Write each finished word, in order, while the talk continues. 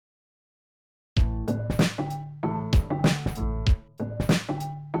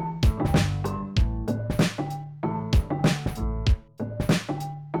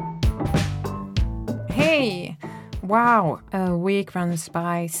Wow, a week runs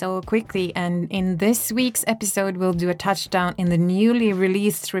by so quickly, and in this week's episode we'll do a touchdown in the newly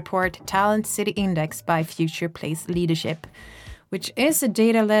released report Talent City Index by Future Place Leadership, which is a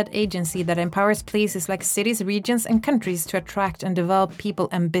data-led agency that empowers places like cities, regions and countries to attract and develop people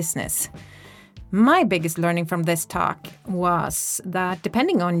and business. My biggest learning from this talk was that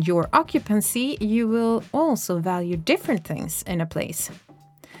depending on your occupancy, you will also value different things in a place.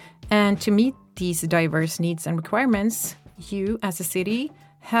 And to meet these diverse needs and requirements, you as a city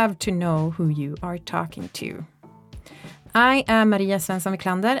have to know who you are talking to. I am Maria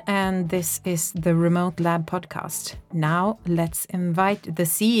Svensson-Wiklander, and this is the Remote Lab podcast. Now let's invite the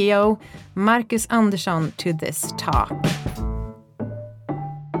CEO, Marcus Andersson, to this talk.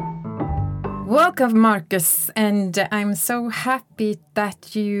 Welcome, Marcus, and I'm so happy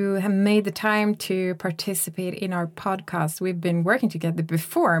that you have made the time to participate in our podcast. We've been working together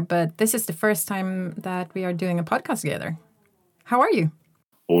before, but this is the first time that we are doing a podcast together. How are you?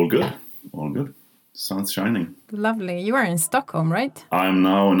 All good. All good. Sun's shining. Lovely. You are in Stockholm, right? I'm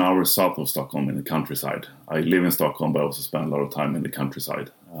now an hour south of Stockholm in the countryside. I live in Stockholm, but I also spend a lot of time in the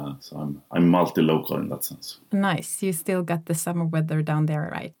countryside. So I'm multi-local in that sense. Nice. You still got the summer weather down there,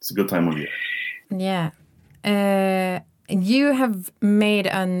 right? It's a good time of year. Yeah. You have made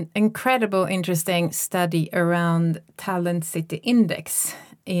an incredible, interesting study around Talent City Index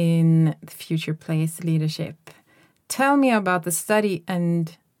in the Future Place Leadership. Tell me about the study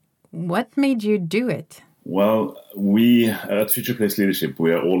and what made you do it? Well, we at Future Place Leadership,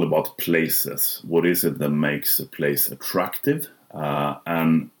 we are all about places. What is it that makes a place attractive?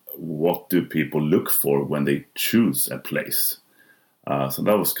 And what do people look for when they choose a place? So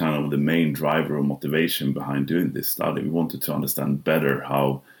that was kind of the main driver of motivation behind doing this study. We wanted to understand better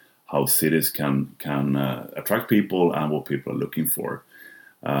how cities can attract people and what people are looking for.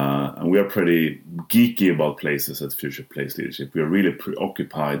 And we are pretty geeky about places at Future Place Leadership. We are really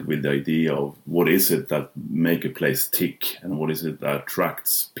preoccupied with the idea of what is it that make a place tick and what is it that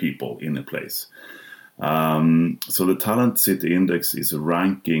attracts people in a place. So the Talent City Index is a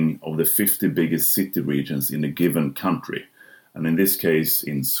ranking of the 50 biggest city regions in a given country. And in this case,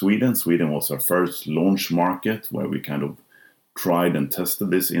 in Sweden was our first launch market where we kind of tried and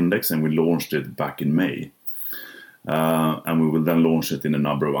tested this index, and we launched it back in May. And we will then launch it in a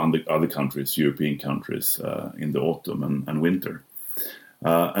number of other countries, European countries, in the autumn and winter.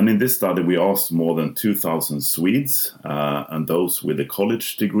 And in this study, we asked more than 2,000 Swedes and those with a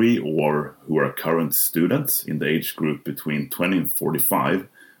college degree or who are current students in the age group between 20 and 45,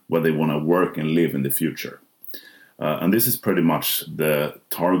 where they want to work and live in the future. And this is pretty much the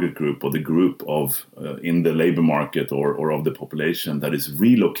target group or the group of in the labor market or of the population that is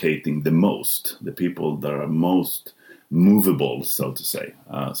relocating the most, the people that are most movable, so to say.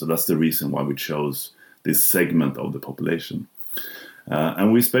 So that's the reason why we chose this segment of the population.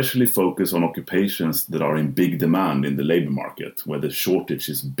 And we especially focus on occupations that are in big demand in the labor market, where the shortage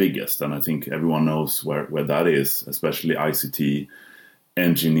is biggest. And I think everyone knows where that is, especially ICT,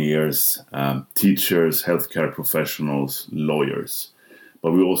 engineers, teachers, healthcare professionals, lawyers.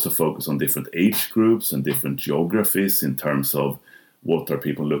 But we also focus on different age groups and different geographies in terms of what are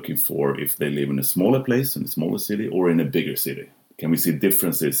people looking for if they live in a smaller place, in a smaller city, or in a bigger city. Can we see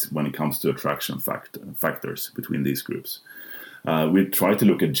differences when it comes to attraction factors between these groups? We tried to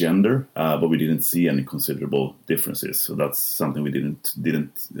look at gender, but we didn't see any considerable differences. So that's something we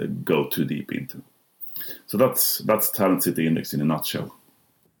didn't go too deep into. So that's Talent City Index in a nutshell.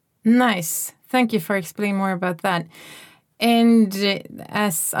 Nice. Thank you for explaining more about that. And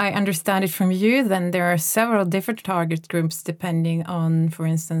as I understand it from you, then there are several different target groups depending on, for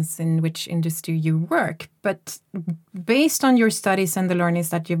instance, in which industry you work. But based on your studies and the learnings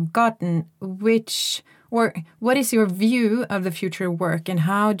that you've gotten, what is your view of the future work and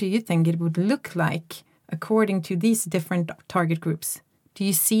how do you think it would look like according to these different target groups? Do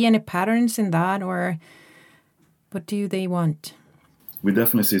you see any patterns in that, or what do they want? We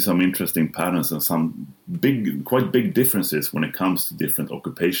definitely see some interesting patterns and some quite big differences when it comes to different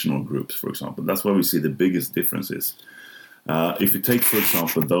occupational groups, for example. That's why we see the biggest differences. If you take, for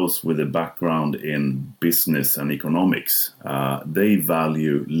example, those with a background in business and economics, they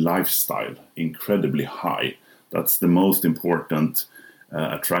value lifestyle incredibly high. That's the most important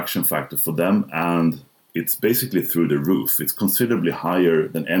attraction factor for them, and it's basically through the roof. It's considerably higher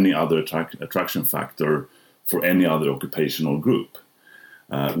than any other attraction factor for any other occupational group.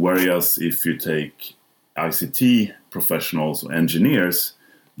 Whereas if you take ICT professionals or engineers,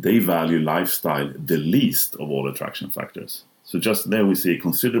 they value lifestyle the least of all attraction factors. So just there we see a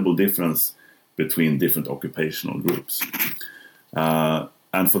considerable difference between different occupational groups.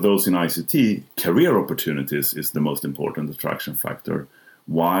 And for those in ICT, career opportunities is the most important attraction factor,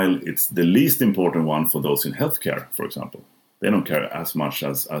 while it's the least important one for those in healthcare, for example. They don't care as much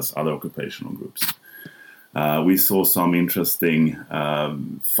as other occupational groups. We saw some interesting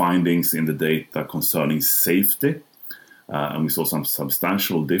findings in the data concerning safety, and we saw some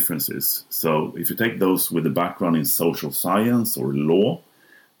substantial differences. So if you take those with a background in social science or law,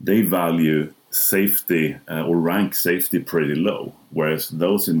 they value safety or rank safety pretty low, whereas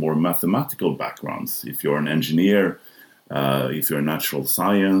those in more mathematical backgrounds, if you're an engineer, if you're in natural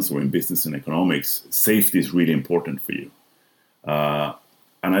science or in business and economics, safety is really important for you.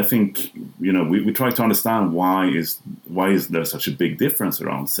 And I think, we try to understand why is there such a big difference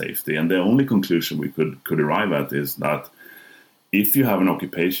around safety, and the only conclusion we could arrive at is that if you have an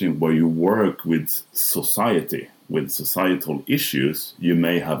occupation where you work with society, with societal issues, you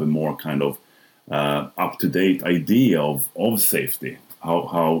may have a more kind of up-to-date idea of safety,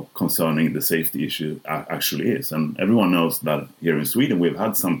 how concerning the safety issue actually is. And everyone knows that here in Sweden we've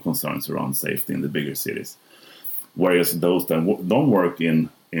had some concerns around safety in the bigger cities, whereas those that don't work in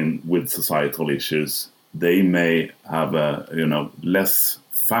with societal issues, they may have a less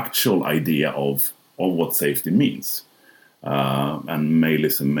factual idea of what safety means, and may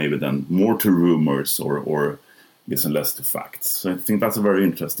listen maybe then more to rumors or listen less to facts. So I think that's a very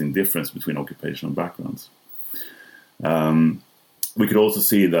interesting difference between occupational backgrounds. We could also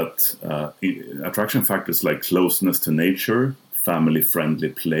see that attraction factors like closeness to nature, family-friendly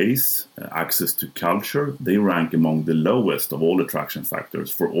place, access to culture, they rank among the lowest of all attraction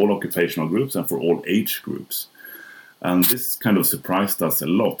factors for all occupational groups and for all age groups. And this kind of surprised us a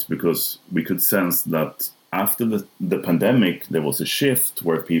lot, because we could sense that after the pandemic, there was a shift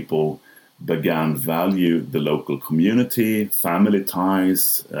where people began value the local community, family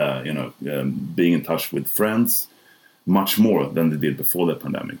ties, being in touch with friends, much more than they did before the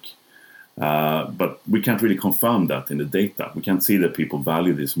pandemic. But we can't really confirm that in the data. We can't see that people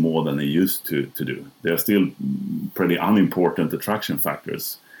value this more than they used to do. They are still pretty unimportant attraction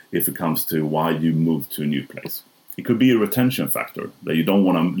factors if it comes to why you move to a new place. It could be a retention factor, that you don't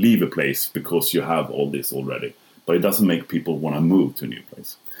want to leave a place because you have all this already, but it doesn't make people want to move to a new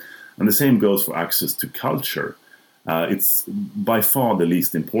place. And the same goes for access to culture. It's by far the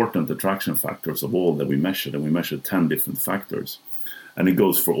least important attraction factors of all that we measured, and we measured 10 different factors. And it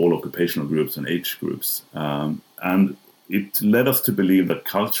goes for all occupational groups and age groups. And it led us to believe that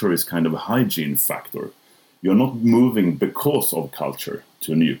culture is kind of a hygiene factor. You're not moving because of culture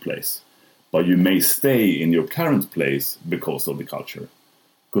to a new place, but you may stay in your current place because of the culture,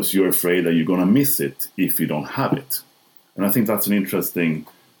 because you're afraid that you're going to miss it if you don't have it. And I think that's an interesting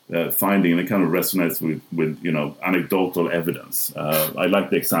finding, and it kind of resonates with anecdotal evidence. I like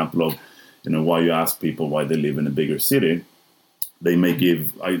the example of why you ask people why they live in a bigger city. They may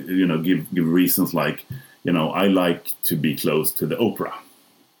give reasons like, I like to be close to the opera.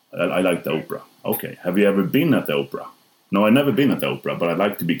 I like the opera. Okay, have you ever been at the opera? No, I've never been at the opera, but I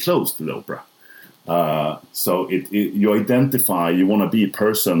like to be close to the opera. So you identify, you want to be a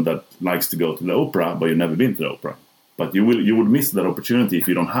person that likes to go to the opera, but you've never been to the opera. But you would miss that opportunity if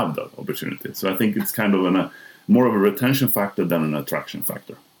you don't have that opportunity. So I think it's kind of more of a retention factor than an attraction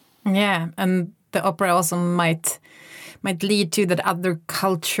factor. Yeah, and the opera also might lead to that other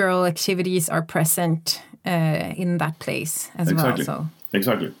cultural activities are present in that place as well. So.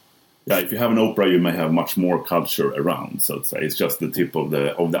 Exactly. Yeah, if you have an opera, you may have much more culture around, so to say. It's just the tip of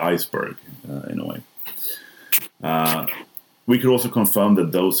the iceberg, in a way. We could also confirm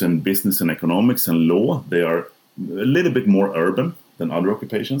that those in business and economics and law, they are a little bit more urban than other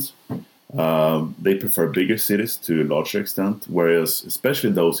occupations. They prefer bigger cities to a larger extent, whereas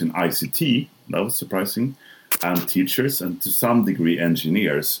especially those in ICT, that was surprising, and teachers, and to some degree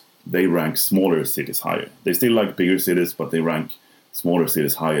engineers, they rank smaller cities higher. They still like bigger cities, but they rank smaller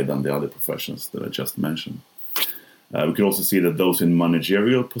cities higher than the other professions that I just mentioned. We can also see that those in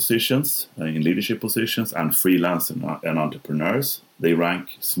managerial positions, in leadership positions, and freelance and entrepreneurs, they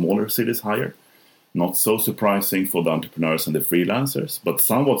rank smaller cities higher. Not so surprising for the entrepreneurs and the freelancers, but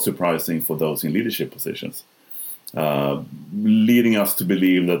somewhat surprising for those in leadership positions, leading us to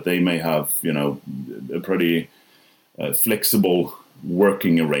believe that they may have, a pretty flexible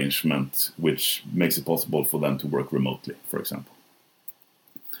working arrangement, which makes it possible for them to work remotely, for example.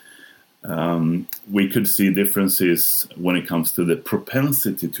 We could see differences when it comes to the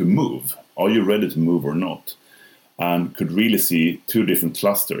propensity to move. Are you ready to move or not? And could really see two different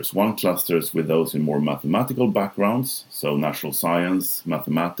clusters. One cluster is with those in more mathematical backgrounds, so natural science,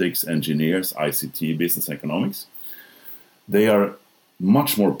 mathematics, engineers, ICT, business economics. They are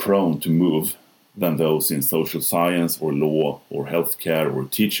much more prone to move than those in social science or law or healthcare or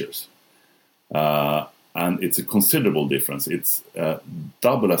teachers. And it's a considerable difference. It's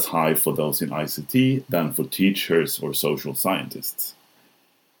double as high for those in ICT than for teachers or social scientists,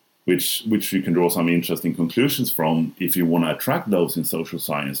 which you can draw some interesting conclusions from if you want to attract those in social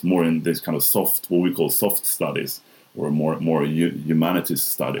science, more in this kind of soft, what we call soft studies, or more humanities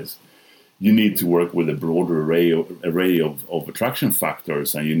studies. You need to work with a broader array of attraction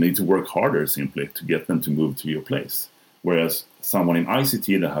factors, and you need to work harder simply to get them to move to your place. Whereas someone in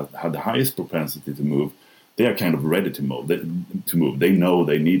ICT that had the highest propensity to move, they are kind of ready to move. They know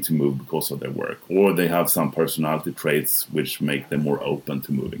they need to move because of their work, or they have some personality traits which make them more open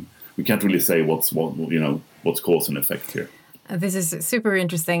to moving. We can't really say what's cause and effect here. This is super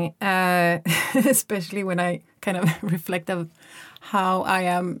interesting, especially when I kind of reflect of how I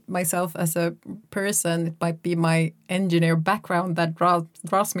am myself as a person. It might be my engineer background that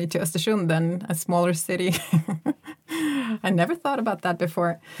draws me to Östersund than a smaller city. I never thought about that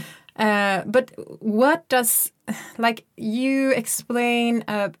before. But what does, like, you explain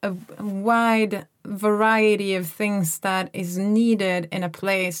a wide variety of things that is needed in a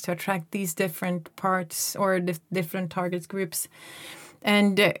place to attract these different parts or different target groups.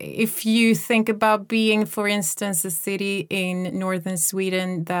 And if you think about being, for instance, a city in northern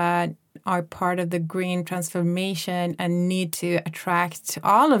Sweden that are part of the green transformation and need to attract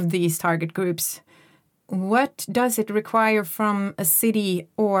all of these target groups, what does it require from a city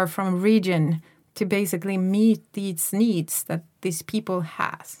or from a region to basically meet these needs that these people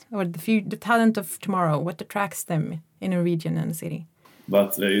has, or the talent of tomorrow? What attracts them in a region and a city?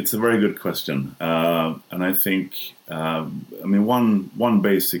 But it's a very good question, and I think one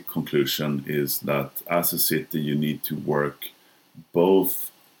basic conclusion is that as a city you need to work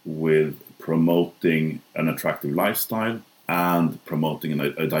both with promoting an attractive lifestyle and promoting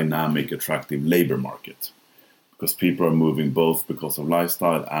a dynamic, attractive labor market, because people are moving both because of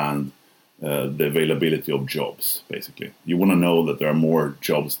lifestyle and the availability of jobs. Basically, you want to know that there are more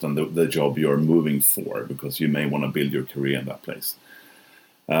jobs than the job you're moving for, because you may want to build your career in that place.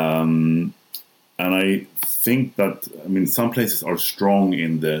 And I think that, some places are strong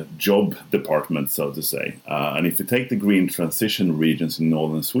in the job department, so to say. And if you take the green transition regions in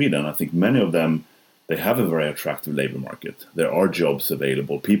northern Sweden, I think many of them, they have a very attractive labor market. There are jobs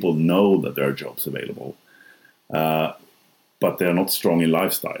available. People know that there are jobs available. But they're not strong in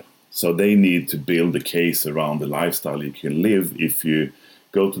lifestyle. So they need to build a case around the lifestyle you can live if you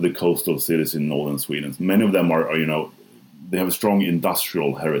go to the coastal cities in northern Sweden. Many of them are they have a strong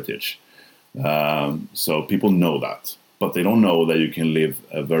industrial heritage. So people know that, but they don't know that you can live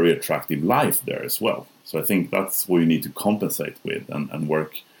a very attractive life there as well. So I think that's what you need to compensate with and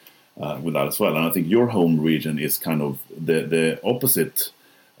work with that as well. And I think your home region is kind of the opposite,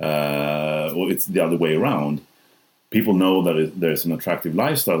 or it's the other way around. People know that there's an attractive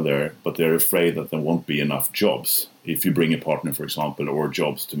lifestyle there, but they're afraid that there won't be enough jobs if you bring a partner, for example, or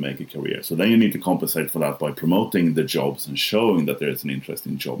jobs to make a career. So then you need to compensate for that by promoting the jobs and showing that there's an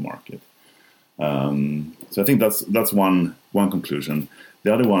interesting job market. So I think that's one conclusion.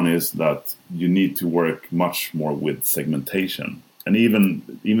 The other one is that you need to work much more with segmentation. And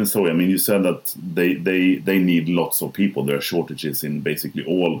even so, you said that they need lots of people. There are shortages in basically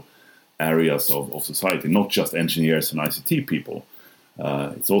all areas of society, not just engineers and ICT people.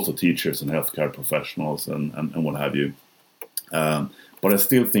 It's also teachers and healthcare professionals and what have you. But I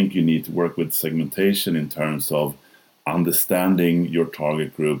still think you need to work with segmentation in terms of understanding your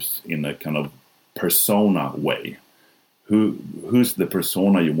target groups in a kind of persona way. Who's the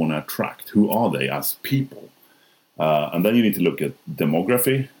persona you want to attract? Who are they as people? And then you need to look at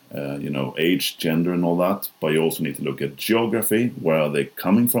demography, age, gender and all that. But you also need to look at geography. Where are they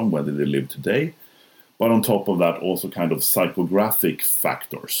coming from? Where do they live today? But on top of that, also kind of psychographic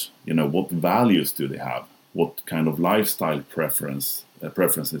factors. What values do they have? What kind of lifestyle preferences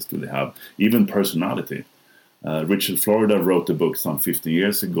do they have? Even personality. Richard Florida wrote a book some 15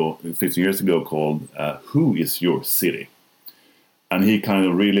 years ago called Who is Your City? And he kind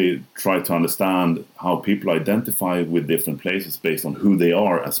of really tried to understand how people identify with different places based on who they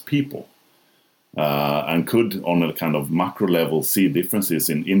are as people. And could, on a kind of macro level, see differences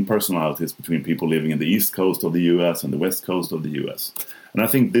in personalities between people living in the East Coast of the US and the West Coast of the US. And I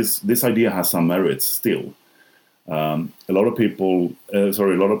think this idea has some merits still. A lot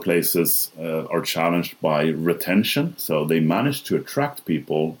of places are challenged by retention. So they manage to attract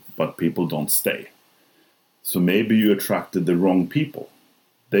people, but people don't stay. So maybe you attracted the wrong people.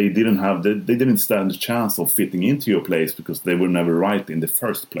 They didn't stand a chance of fitting into your place because they were never right in the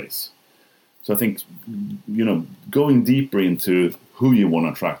first place. So I think, going deeper into who you want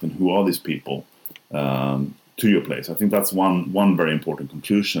to attract and who are these people, to your place. I think that's one very important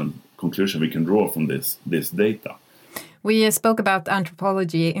conclusion we can draw from this data. We spoke about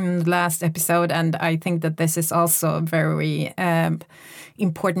anthropology in the last episode, and I think that this is also a very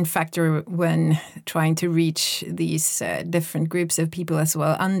important factor when trying to reach these different groups of people as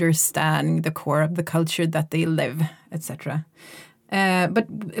well, understanding the core of the culture that they live, etc. But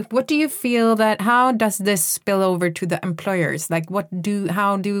what do you feel how does this spill over to the employers? Like,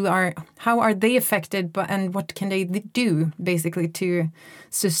 how are they affected, and what can they do basically to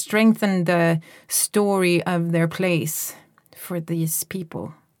strengthen the story of their place for these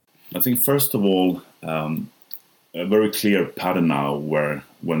people? I think first of all, a very clear pattern now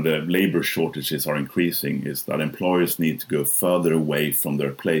when the labor shortages are increasing is that employers need to go further away from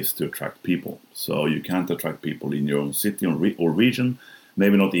their place to attract people. So you can't attract people in your own city or region,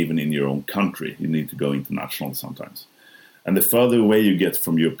 maybe not even in your own country. You need to go international sometimes. And the further away you get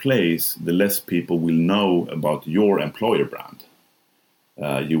from your place, the less people will know about your employer brand.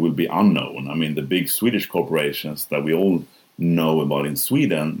 You will be unknown. I mean, the big Swedish corporations that we all know about in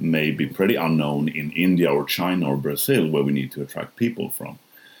Sweden may be pretty unknown in India or China or Brazil, where we need to attract people from.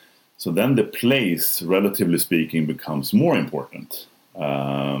 So then the place, relatively speaking, becomes more important.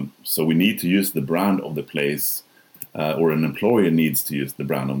 So we need to use the brand of the place, or an employer needs to use the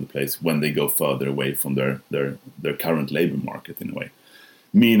brand of the place when they go further away from their current labor market, in a way.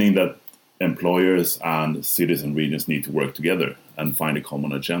 Meaning that employers and cities and regions need to work together and find a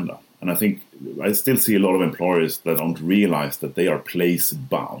common agenda. And I think I still see a lot of employers that don't realize that they are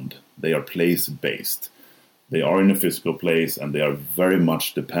place-bound. They are place-based. They are in a physical place, and they are very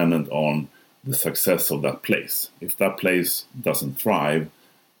much dependent on the success of that place. If that place doesn't thrive,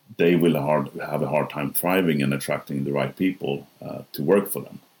 they will have a hard time thriving and attracting the right people to work for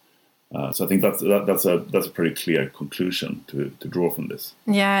them. So I think that's a pretty clear conclusion to draw from this.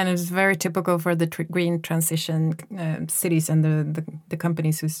 Yeah, and it's very typical for the green transition cities and the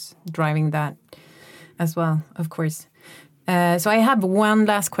companies who's driving that as well, of course. So I have one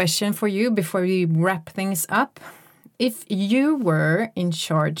last question for you before we wrap things up. If you were in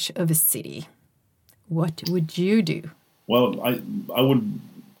charge of a city, what would you do? Well, I would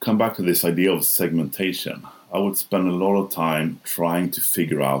come back to this idea of segmentation. I would spend a lot of time trying to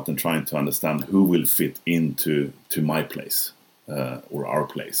figure out and trying to understand who will fit into my place or our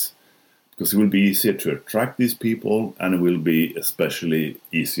place. Because it will be easier to attract these people, and it will be especially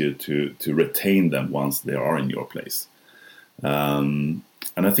easier to retain them once they are in your place. And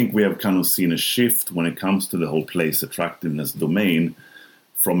I think we have kind of seen a shift when it comes to the whole place attractiveness domain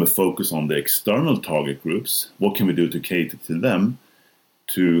from a focus on the external target groups, what can we do to cater to them,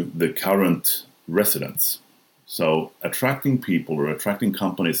 to the current residents. So attracting people or attracting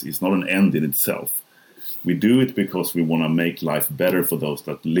companies is not an end in itself. We do it because we want to make life better for those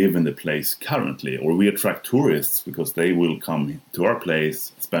that live in the place currently, or we attract tourists because they will come to our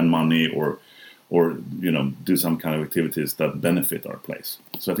place, spend money, or do some kind of activities that benefit our place.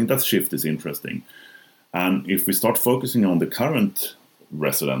 So I think that shift is interesting. And if we start focusing on the current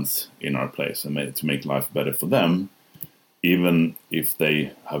residents in our place and to make life better for them, even if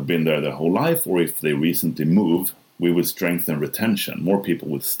they have been there their whole life or if they recently move, we will strengthen retention. More people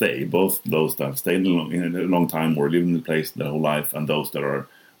will stay, both those that have stayed in a long time or lived in the place their whole life and those that are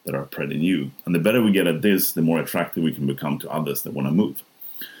pretty new. And the better we get at this, the more attractive we can become to others that want to move.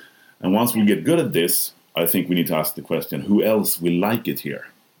 And once we get good at this, I think we need to ask the question, who else will like it here?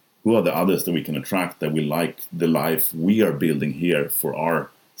 Who are the others that we can attract that will like the life we are building here for our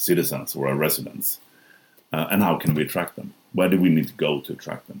citizens or our residents? And how can we attract them? Where do we need to go to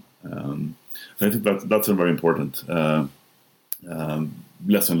attract them? So I think that's a very important lesson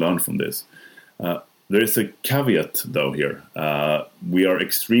learned from this. There is a caveat, though, here. We are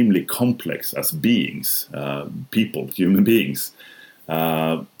extremely complex as beings, people, human beings,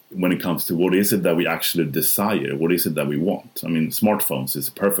 when it comes to what is it that we actually desire, what is it that we want. I mean, smartphones is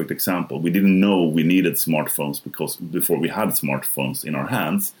a perfect example. We didn't know we needed smartphones because before we had smartphones in our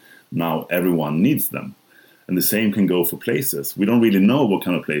hands, now everyone needs them. And the same can go for places. We don't really know what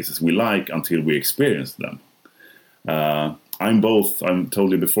kind of places we like until we experience them. I'm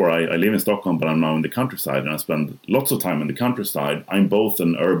told you before, I live in Stockholm, but I'm now in the countryside, and I spend lots of time in the countryside. I'm both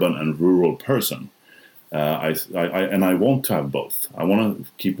an urban and rural person. I want to have both. I want to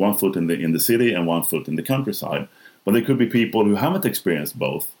keep one foot in the city and one foot in the countryside. But there could be people who haven't experienced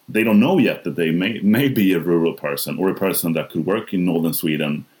both. They don't know yet that they may be a rural person or a person that could work in northern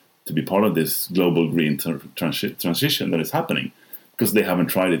Sweden to be part of this global green transition that is happening, because they haven't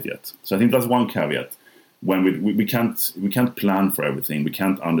tried it yet. So I think that's one caveat. When we can't plan for everything, we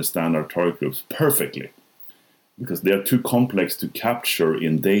can't understand our target groups perfectly. because they are too complex to capture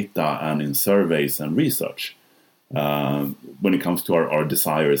in data and in surveys and research when it comes to our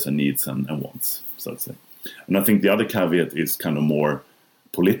desires and needs and wants, so to say. And I think the other caveat is kind of more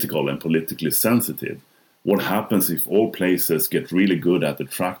political and politically sensitive. What happens if all places get really good at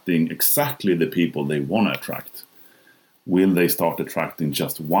attracting exactly the people they want to attract? Will they start attracting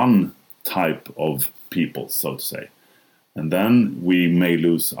just one type of people, so to say? And then we may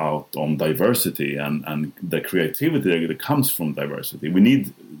lose out on diversity and the creativity that comes from diversity. We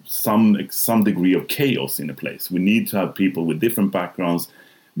need some degree of chaos in a place. We need to have people with different backgrounds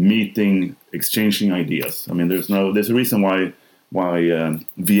meeting, exchanging ideas. I mean, there's a reason why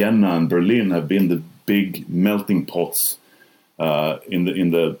Vienna and Berlin have been the big melting pots in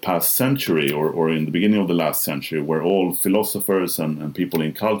the past century or in the beginning of the last century, where all philosophers and people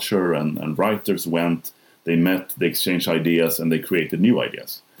in culture and writers went. They met, they exchanged ideas, and they created new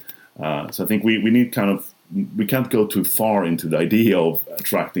ideas. So I think we can't go too far into the idea of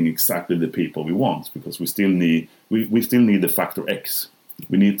attracting exactly the people we want, because we still need the factor X.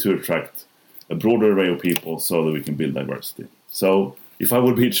 We need to attract a broader array of people so that we can build diversity. So if I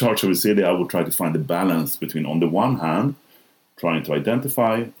would be in charge of a city, I would try to find a balance between, on the one hand, trying to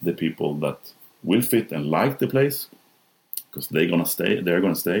identify the people that will fit and like the place, because they're going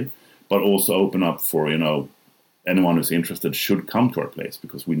to stay, but also open up for, anyone who's interested should come to our place,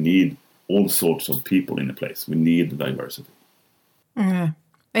 because we need all sorts of people in the place. We need the diversity.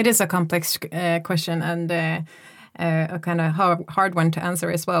 It is a complex question and a kind of hard one to answer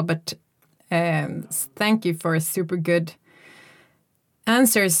as well. But thank you for a super good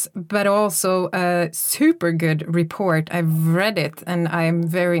answers, but also a super good report. I've read it and I'm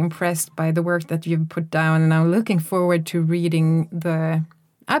very impressed by the work that you've put down, and I'm looking forward to reading the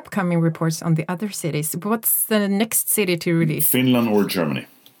upcoming reports on the other cities. What's the next city to release? Finland or Germany.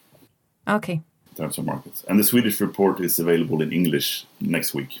 Okay. In terms of markets. And the Swedish report is available in English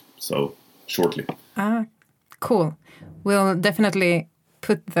next week, so shortly. Cool. We'll definitely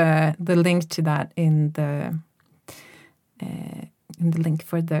put the link to that in the link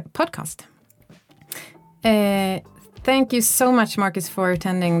for the podcast. Thank you so much, Marcus, for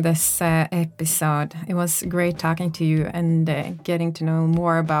attending this episode. It was great talking to you and getting to know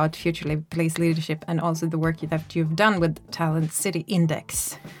more about future place leadership and also the work that you've done with Talent City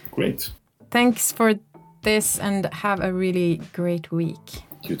Index. Great. Thanks for this and have a really great week.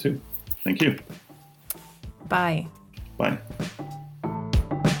 You too. Thank you. Bye. Bye.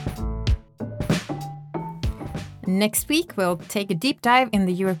 Next week, we'll take a deep dive in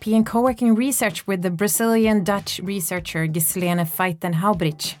the European co-working research with the Brazilian-Dutch researcher Gislene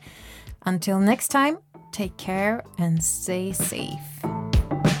Feiten-Haubrich. Until next time, take care and stay safe.